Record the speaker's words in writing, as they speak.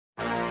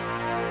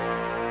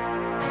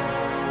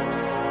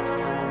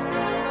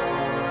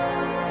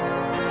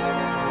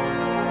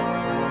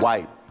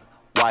Wipe,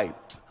 wipe,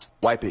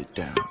 wipe it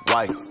down.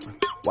 Wipe,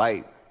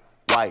 wipe,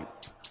 wipe,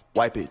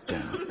 wipe it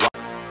down.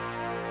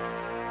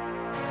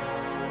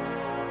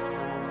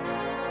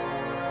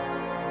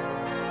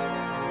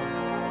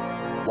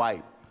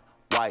 Wipe,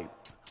 wipe,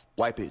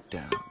 wipe it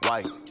down.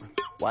 Wipe,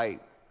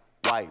 wipe,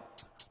 wipe,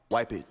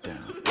 wipe it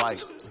down.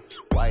 Wipe,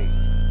 wipe,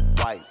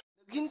 wipe.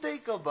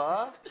 Naghintay ka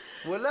ba?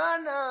 Wala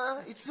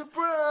na. It's a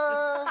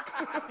prank.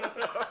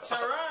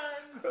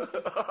 Charan!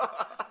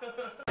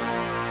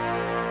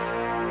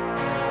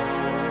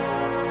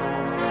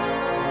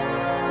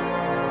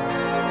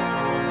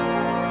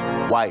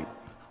 Wipe,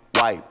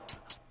 wipe,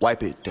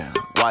 wipe it down.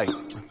 Wipe,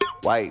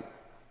 wipe,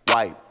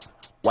 wipe,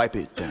 wipe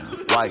it down.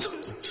 Wipe,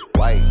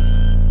 wipe,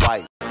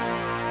 wipe.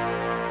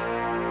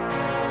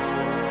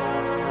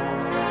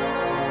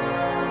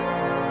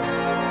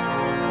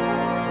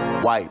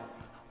 Wipe,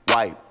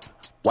 wipe,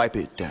 wipe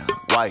it down.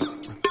 Wipe,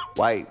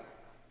 wipe,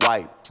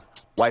 wipe,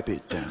 wipe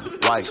it down.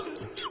 Wipe,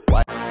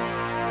 wipe.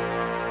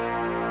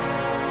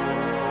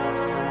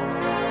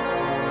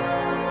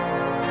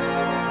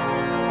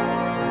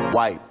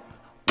 Wipe,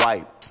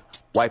 wipe,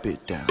 wipe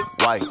it down.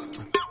 Wipe,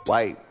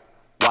 wipe,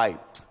 wipe,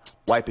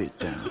 wipe it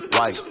down.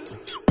 Wipe,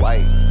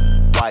 wipe,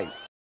 wipe.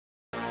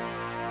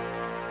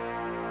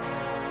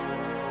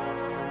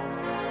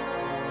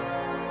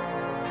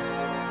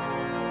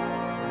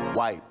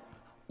 Wipe,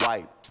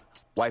 wipe,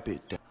 wipe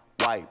it down.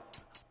 Wipe,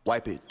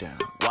 wipe it down.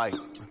 Wipe,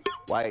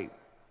 wipe,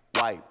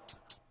 wipe,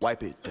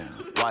 wipe it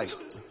down. Wipe,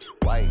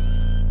 wipe,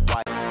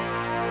 wipe.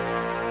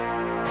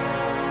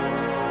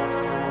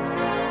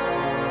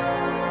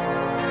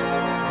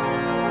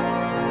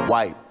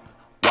 Wipe,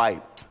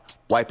 wipe,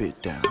 wipe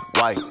it down.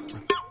 Wipe,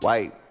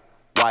 wipe,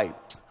 wipe,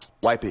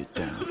 wipe it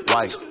down.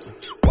 Wipe,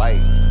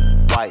 wipe,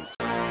 wipe.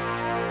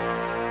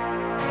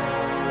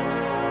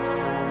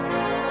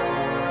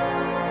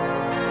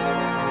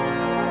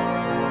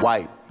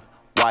 Wipe,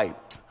 wipe,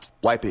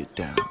 wipe it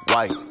down.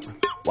 Wipe,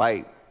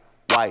 wipe,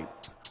 wipe,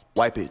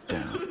 wipe it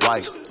down.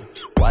 Wipe,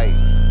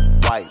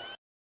 wipe, wipe.